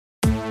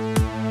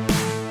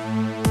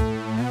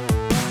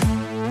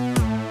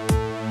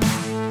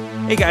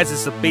Hey guys, this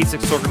is the basic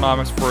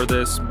Sorganomics for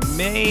this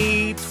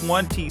May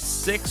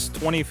 26,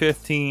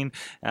 2015,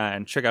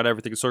 and check out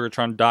everything at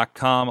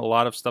sorgatron.com. A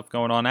lot of stuff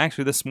going on.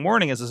 Actually, this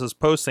morning as this is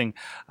posting,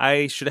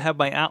 I should have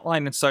my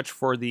outline and such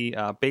for the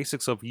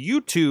basics of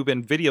YouTube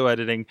and video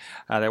editing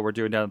that we're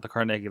doing down at the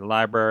Carnegie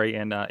Library.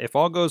 And if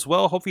all goes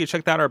well, hopefully you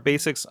checked out our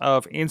basics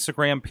of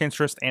Instagram,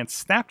 Pinterest, and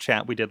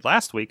Snapchat we did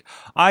last week.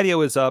 Audio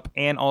is up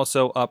and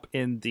also up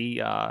in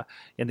the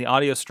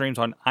audio streams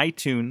on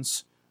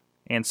iTunes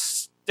and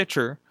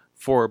Stitcher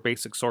for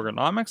basic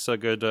Sorganomics. A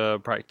good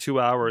probably 2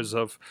 hours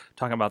of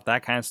talking about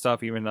that kind of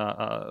stuff. Even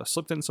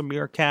slipped in some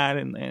Meerkat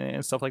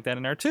and stuff like that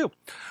in there too.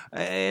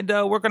 And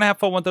we're gonna have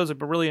fun with those. I've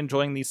been really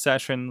enjoying these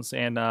sessions,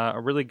 and a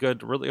really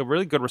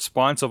good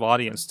responsive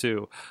audience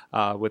too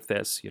with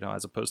this. You know,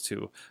 as opposed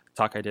to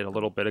talk I did a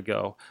little bit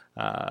ago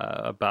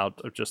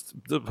about just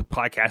the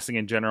podcasting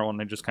in general,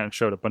 and I just kind of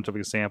showed a bunch of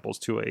examples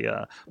to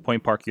a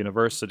Point Park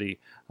University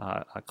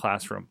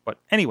classroom. But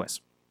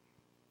anyways.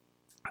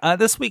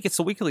 This week it's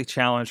a weekly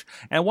challenge,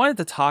 and I wanted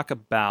to talk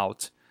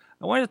about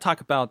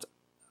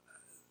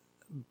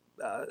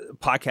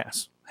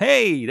podcasts.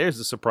 Hey, there's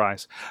a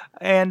surprise.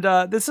 And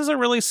this isn't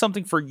really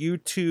something for you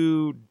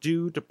to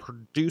do to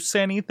produce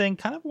anything,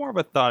 kind of more of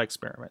a thought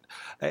experiment.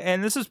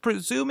 And this is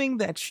presuming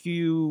that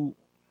you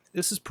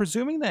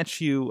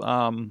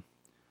are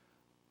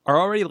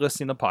already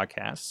listening to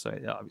podcasts. So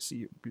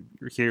obviously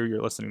you're here,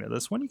 you're listening to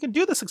this one. You can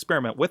do this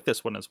experiment with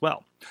this one as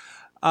well.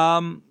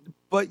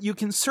 But you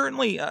can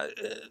certainly,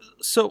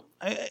 so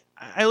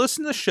I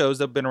listen to shows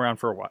that have been around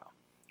for a while.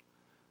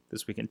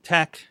 This Week in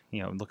Tech,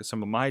 you know, look at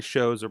some of my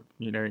shows, are,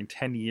 you know, in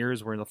 10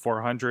 years, we're in the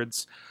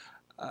 400s.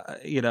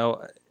 You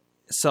know,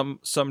 some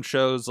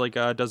shows like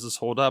Does This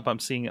Hold Up? I'm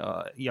seeing,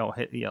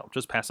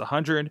 just past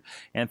 100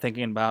 and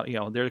thinking about, you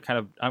know,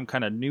 I'm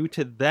kind of new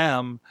to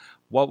them.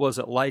 What was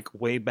it like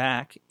way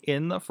back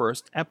in the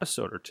first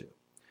episode or two?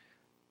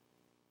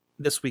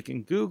 This Week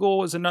in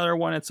Google is another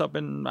one. It's up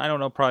in, I don't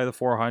know, probably the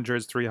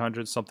 400s,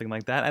 300s, something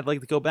like that. I'd like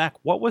to go back.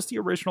 What was the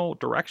original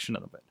direction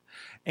of it?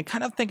 And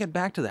kind of thinking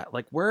back to that,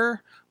 like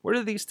where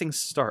did these things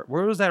start?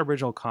 Where was that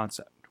original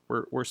concept?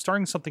 We're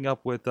starting something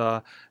up with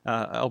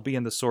LB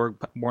and the Sorg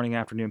morning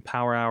afternoon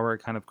power hour,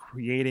 kind of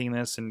creating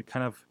this and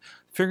kind of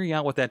figuring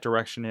out what that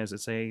direction is.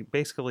 It's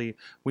basically,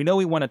 we know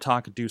we want to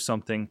talk and do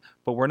something,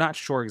 but we're not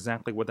sure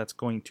exactly what that's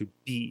going to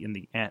be in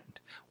the end.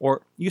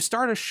 Or you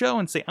start a show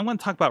and say, I'm going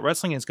to talk about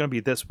wrestling, and it's going to be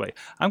this way.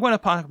 I'm going to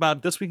talk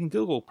about This Week in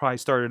Google, probably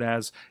started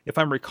as, if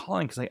I'm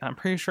recalling, because I'm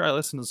pretty sure I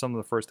listened to some of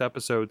the first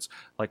episodes,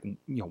 like, you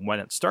know,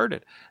 when it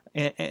started.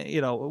 And you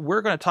know,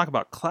 we're going to talk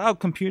about cloud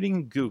computing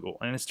in Google,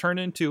 and it's turned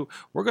into,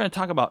 we're going to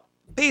talk about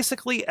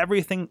basically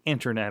everything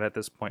internet at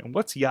this point.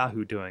 What's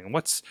Yahoo doing?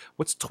 What's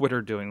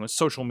Twitter doing? What's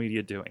social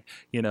media doing?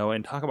 You know,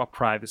 and talk about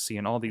privacy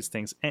and all these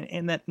things.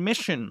 And that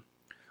mission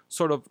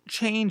sort of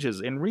changes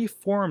and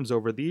reforms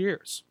over the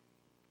years.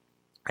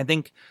 I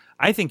think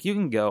you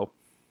can go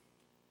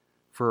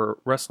for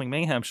Wrestling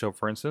Mayhem Show,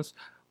 for instance.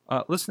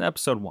 Listen to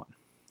episode 1.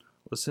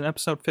 Listen to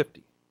episode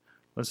 50.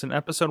 Listen to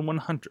episode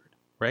 100.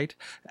 Right?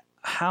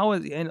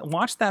 And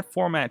watch that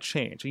format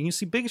change. And you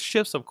see big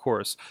shifts, of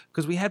course,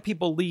 because we had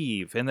people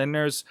leave, and then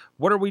there's,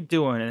 what are we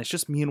doing? And it's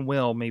just me and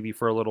Will maybe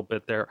for a little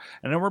bit there.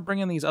 And then we're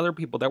bringing these other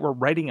people that were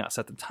writing us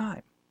at the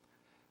time.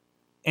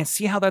 And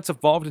see how that's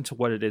evolved into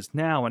what it is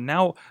now. And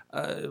now,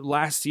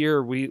 last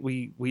year,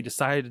 we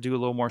decided to do a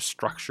little more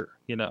structure,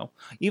 you know.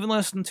 Even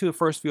listen to the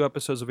first few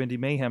episodes of Indie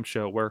Mayhem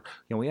Show where,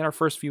 you know, we had our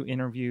first few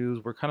interviews.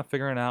 We're kind of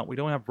figuring out. We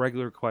don't have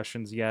regular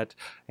questions yet.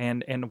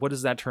 And what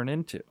does that turn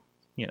into?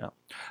 You know,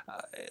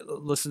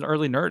 listen to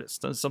Early Nerdist.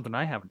 That's something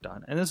I haven't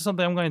done. And this is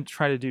something I'm going to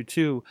try to do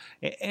too.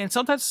 And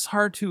sometimes it's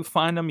hard to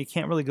find them. You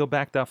can't really go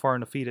back that far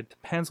in the feed. It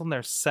depends on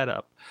their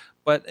setup.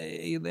 But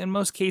in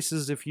most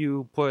cases, if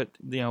you put,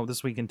 you know,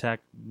 This Week in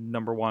Tech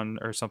 #1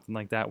 or something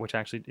like that, which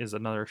actually is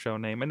another show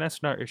name, and that's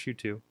another issue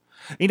too.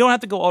 You don't have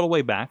to go all the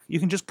way back. You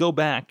can just go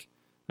back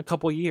a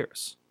couple of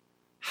years.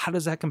 How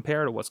does that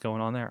compare to what's going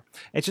on there?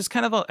 It's just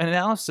kind of an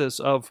analysis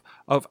of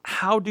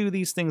how do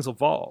these things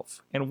evolve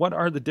and what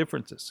are the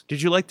differences?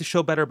 Did you like the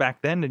show better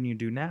back then than you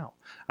do now?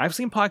 I've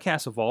seen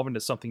podcasts evolve into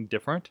something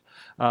different,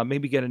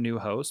 maybe get a new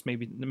host,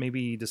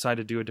 maybe decide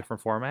to do a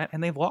different format,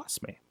 and they've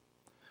lost me.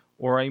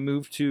 Or I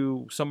moved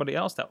to somebody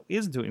else that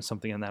is doing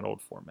something in that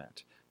old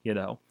format, you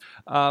know.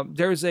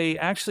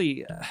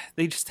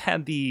 They just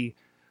had the...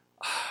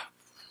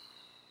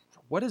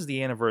 what is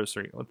the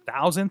anniversary?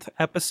 1,000th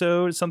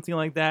episode, something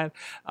like that,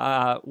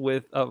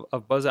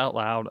 of Buzz Out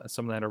Loud,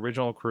 some of that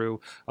original crew.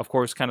 Of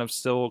course, kind of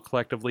still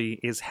collectively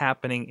is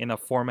happening in a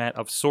format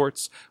of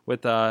sorts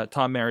with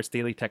Tom Merritt's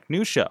Daily Tech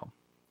News Show.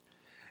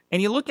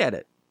 And you look at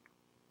it.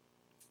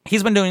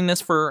 He's been doing this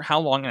for how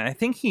long? And I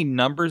think he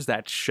numbers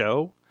that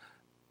show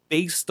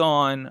based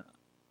on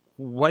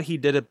what he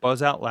did at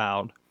Buzz Out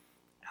Loud,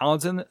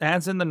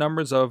 adds in the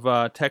numbers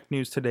of Tech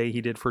News Today he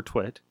did for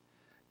Twit,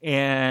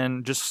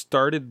 and just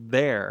started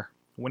there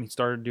when he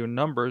started doing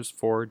numbers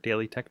for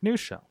Daily Tech News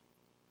Show.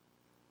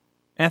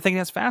 And I think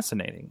that's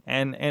fascinating.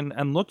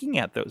 And looking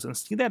at those and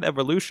see that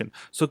evolution.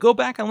 So go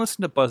back and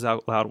listen to Buzz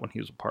Out Loud when he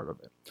was a part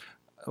of it.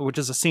 which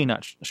is a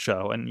CNET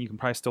show, and you can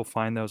probably still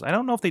find those. I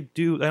don't know if they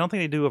do. I don't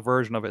think they do a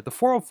version of it. The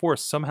 404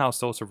 somehow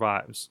still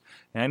survives,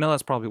 and I know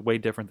that's probably way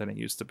different than it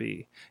used to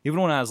be. Even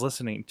when I was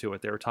listening to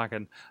it, they were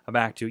talking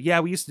back to, yeah,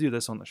 we used to do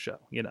this on the show,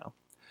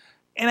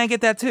 and I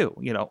get that too.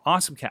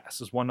 Awesome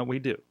Cast is one that we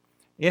do.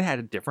 It had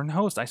a different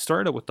host. I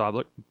started with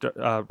Rob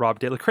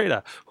De La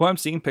Creta, who I'm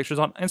seeing pictures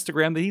on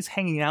Instagram that he's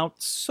hanging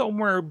out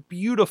somewhere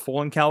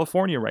beautiful in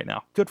California right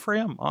now. Good for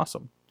him.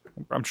 Awesome.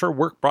 I'm sure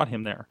work brought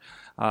him there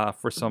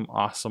for some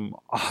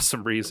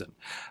awesome reason.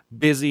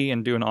 Busy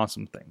and doing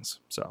awesome things.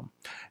 So,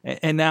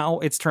 and now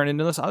it's turned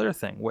into this other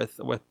thing with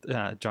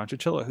John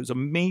Chichilla, who's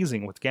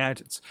amazing with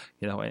gadgets,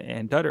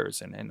 and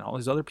Dutters and all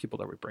these other people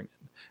that we bring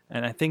in.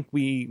 And I think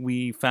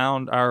we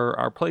found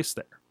our place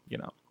there.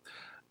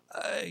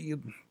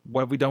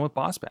 What have we done with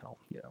Boss Battle?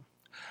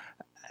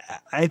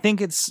 I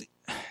think it's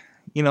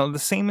the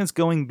same as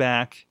going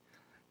back.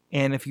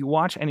 And if you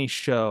watch any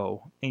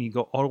show and you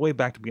go all the way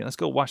back to the beginning, let's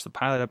go watch the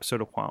pilot episode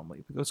of Quantum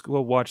Leap. Let's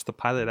go watch the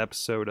pilot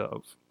episode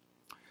of,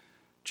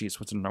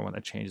 what's another one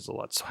that changes a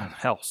lot? So,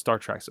 hell, Star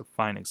Trek's a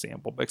fine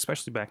example, but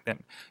especially back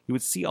then, you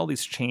would see all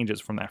these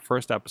changes from that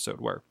first episode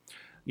where,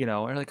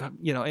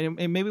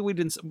 and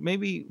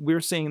maybe we're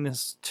seeing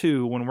this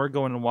too when we're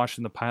going and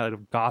watching the pilot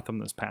of Gotham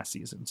this past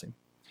season. See,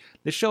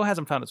 this show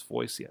hasn't found its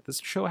voice yet. This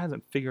show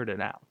hasn't figured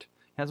it out.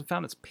 It hasn't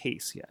found its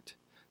pace yet.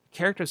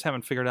 Characters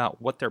haven't figured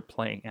out what they're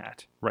playing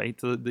at, right?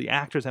 The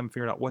actors haven't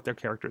figured out what their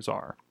characters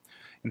are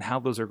and how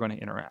those are going to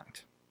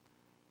interact.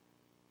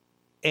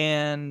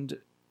 And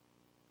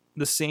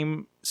the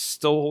same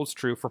still holds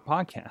true for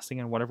podcasting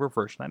and whatever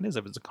version that is.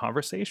 If it's a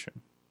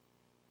conversation,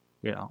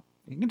 you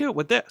can do it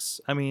with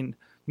this. I mean,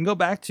 you can go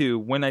back to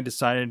when I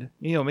decided,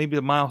 maybe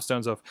the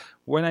milestones of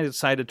when I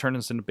decided to turn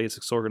this into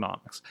basic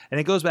Sorganomics. And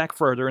it goes back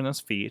further in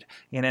this feed,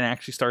 and it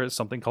actually started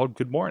something called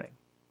Good Morning.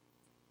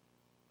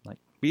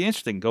 Be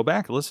interesting. Go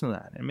back and listen to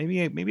that, and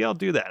maybe I'll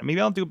do that.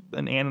 Maybe I'll do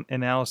an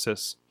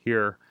analysis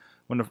here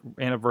when the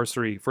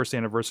first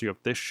anniversary of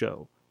this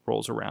show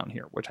rolls around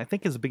here, which I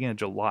think is the beginning of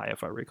July,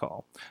 if I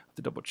recall. I have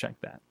to double check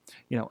that,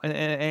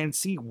 and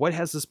see what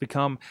has this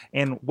become,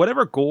 and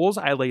whatever goals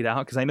I laid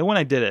out, because I know when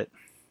I did it,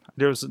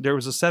 there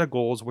was a set of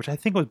goals which I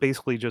think was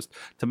basically just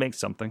to make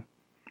something.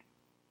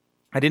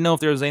 I didn't know if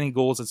there was any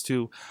goals as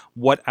to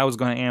what I was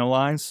going to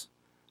analyze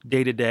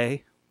day to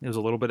day. It was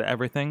a little bit of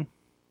everything.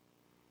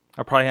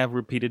 I'll probably have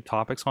repeated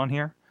topics on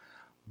here,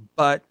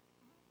 but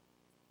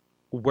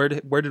where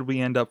did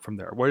we end up from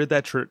there? Where did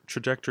that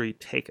trajectory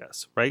take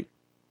us, right?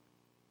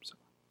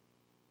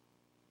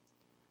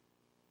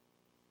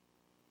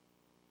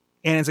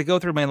 And as I go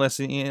through my list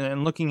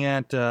and looking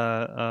at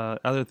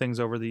other things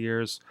over the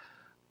years,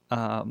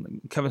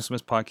 Kevin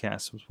Smith's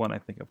podcast was one I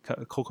think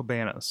of. Cole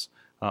Cabana's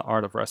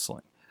Art of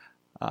Wrestling.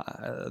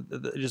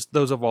 Just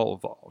those have all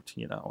evolved,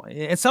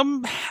 and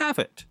some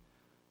haven't.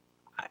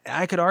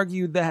 I could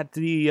argue that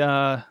the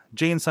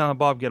Jay and Silent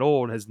Bob Get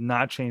Old has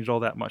not changed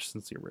all that much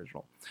since the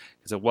original.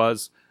 Because it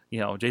was,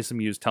 Jason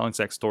Mewes telling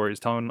sex stories,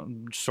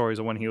 telling stories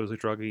of when he was a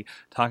druggie,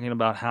 talking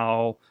about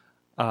how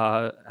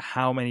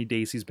many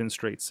days he's been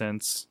straight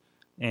since,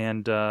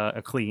 and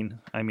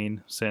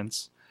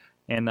since.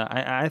 And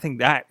I think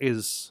that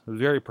is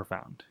very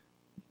profound.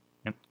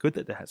 And good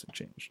that hasn't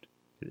changed.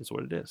 It is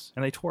what it is.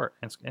 And they tore it,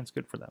 and it's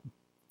good for them.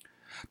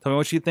 Tell me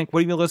what you think.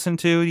 What have you listened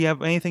to? Do you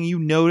have anything you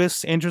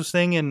noticed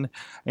interesting in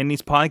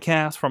these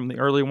podcasts from the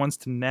early ones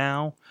to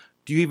now?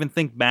 Do you even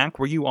think back?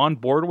 Were you on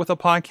board with a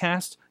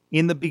podcast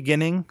in the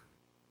beginning?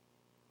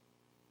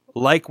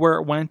 Like where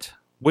it went?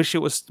 Wish it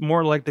was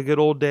more like the good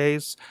old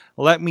days?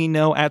 Let me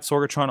know at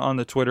Sorgatron on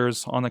the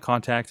Twitters, on the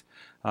contact.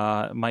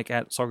 Mike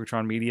at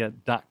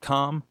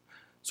sorgatronmedia.com,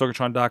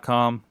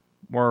 sorgatron.com,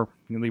 or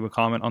you can leave a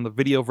comment on the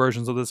video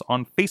versions of this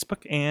on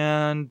Facebook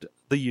and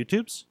the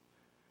YouTubes.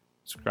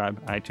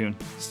 Subscribe, iTunes,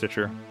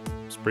 Stitcher,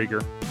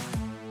 Spreaker.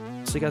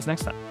 See you guys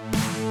next time.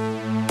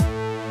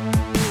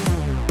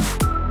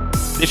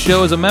 This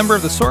show is a member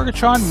of the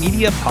Sorgatron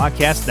Media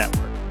Podcast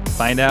Network.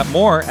 Find out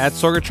more at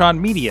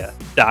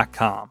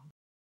sorgatronmedia.com.